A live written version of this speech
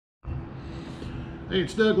Hey,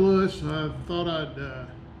 it's Doug Lewis. I thought I'd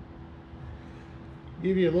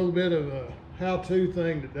give you a little bit of a how-to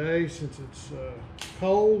thing today since it's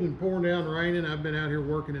cold and pouring down raining. I've been out here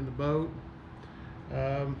working in the boat.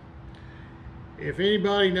 If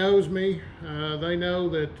anybody knows me, they know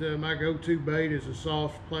that my go-to bait is a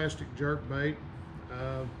soft plastic jerk bait.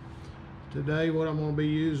 Today what I'm going to be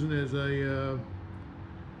using is a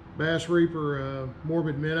Bass Reaper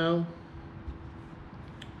morbid minnow.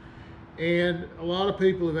 And a lot of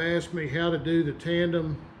people have asked me how to do the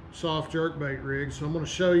tandem soft jerkbait rig, so I'm going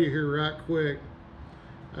to show you here right quick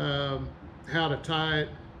how to tie it.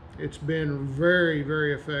 It's been very,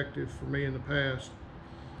 very effective for me in the past.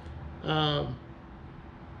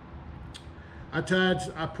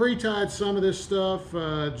 I pre-tied some of this stuff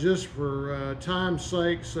just for time's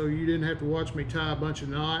sake, so you didn't have to watch me tie a bunch of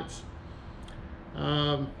knots.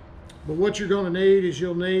 But what you're going to need is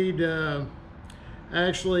you'll need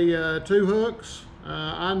actually 2 hooks.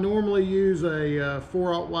 I normally use a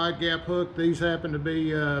 4/0 wide gap hook. These happen to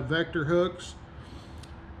be vector hooks.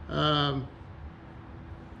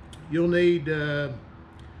 You'll need 2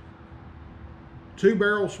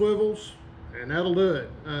 barrel swivels, and that'll do it.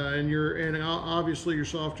 And obviously your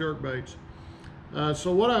soft jerk baits.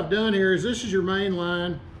 So what I've done here is this is your main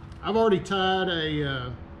line. I've already tied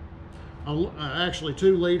actually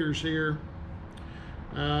 2 leaders here.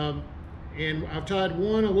 And I've tied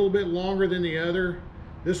one a little bit longer than the other.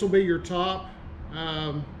 This will be your top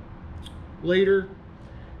leader.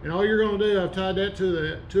 And all you're going to do, I've tied that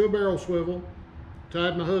to a barrel swivel,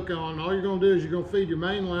 tied my hook on. All you're going to do is you're going to feed your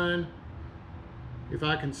main line, if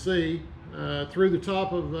I can see, through the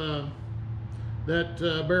top of that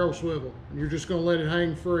barrel swivel. And you're just going to let it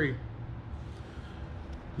hang free.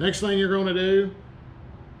 Next thing you're going to do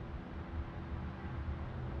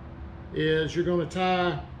is you're going to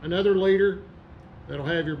tie another leader that'll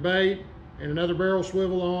have your bait and another barrel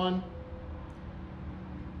swivel on,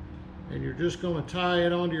 and you're just going to tie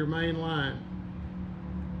it onto your main line.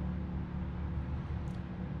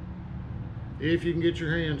 If you can get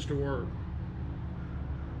your hands to work.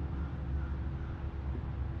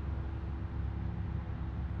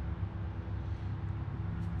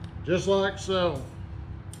 Just like so.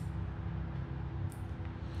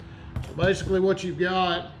 So basically what you've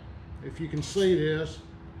got, if you can see this,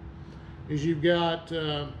 is you've got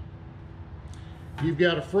a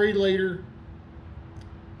free leader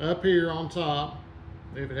up here on top,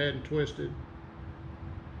 if it hadn't twisted.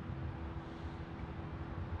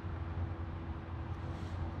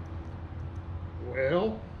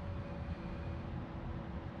 Well,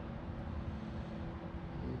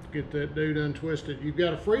 let's get that dude untwisted. You've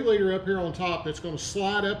got a free leader up here on top that's going to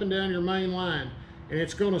slide up and down your main line, and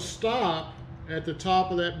it's going to stop at the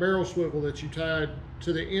top of that barrel swivel that you tied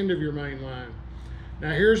to the end of your main line.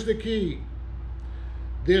 Now here's the key.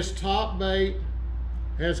 This top bait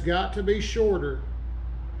has got to be shorter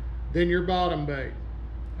than your bottom bait.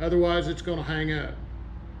 Otherwise it's going to hang up.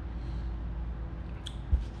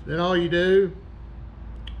 Then all you do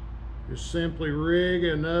is simply rig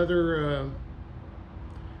another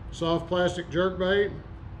soft plastic jerk bait.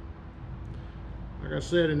 Like I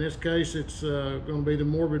said, in this case it's going to be the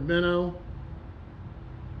morbid minnow.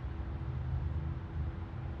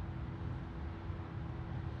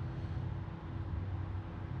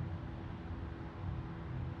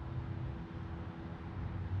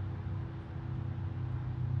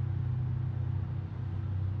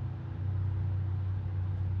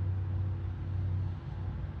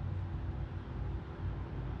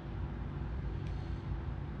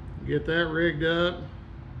 Get that rigged up,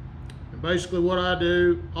 and basically what I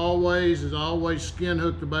do always is I always skin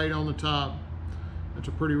hook the bait on the top. That's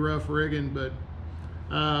a pretty rough rigging, but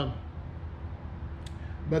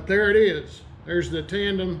there it is. There's the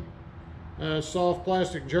tandem soft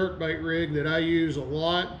plastic jerk bait rig that I use a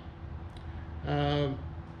lot. I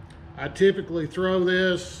typically throw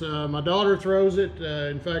this. My daughter throws it.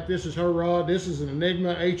 In fact, this is her rod. This is an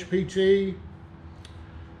Enigma HPT.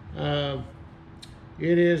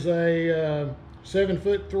 It is a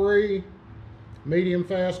 7'3" medium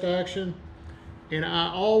fast action, and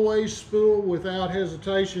I always spool without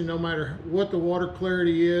hesitation, no matter what the water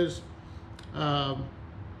clarity is. I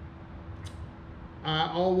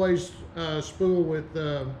always spool with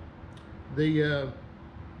the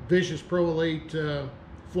Vicious Pro Elite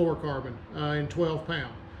fluorocarbon in 12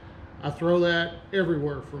 pound. I throw that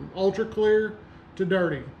everywhere from ultra clear to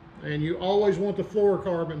dirty, and you always want the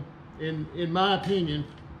fluorocarbon in my opinion,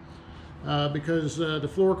 because the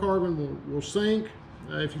fluorocarbon will sink.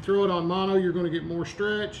 If you throw it on mono, you're going to get more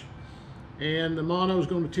stretch, and the mono is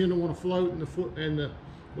going to tend to want to float, and the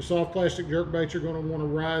soft plastic jerk baits are going to want to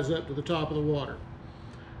rise up to the top of the water.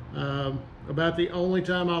 About the only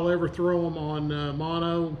time I'll ever throw them on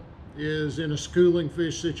mono is in a schooling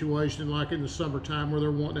fish situation, like in the summertime where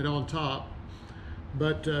they're wanting it on top.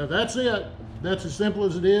 But that's it. That's as simple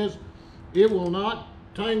as it is. It will not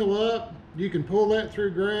tangle up. You can pull that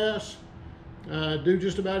through grass, do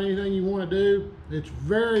just about anything you want to do. It's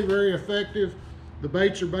very, very effective. The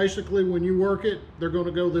baits are basically, when you work it, they're going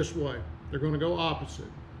to go this way. They're going to go opposite.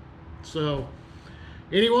 So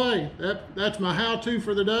anyway, that's my how-to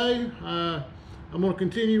for the day. I'm going to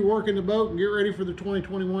continue working the boat and get ready for the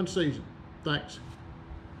 2021 season. Thanks.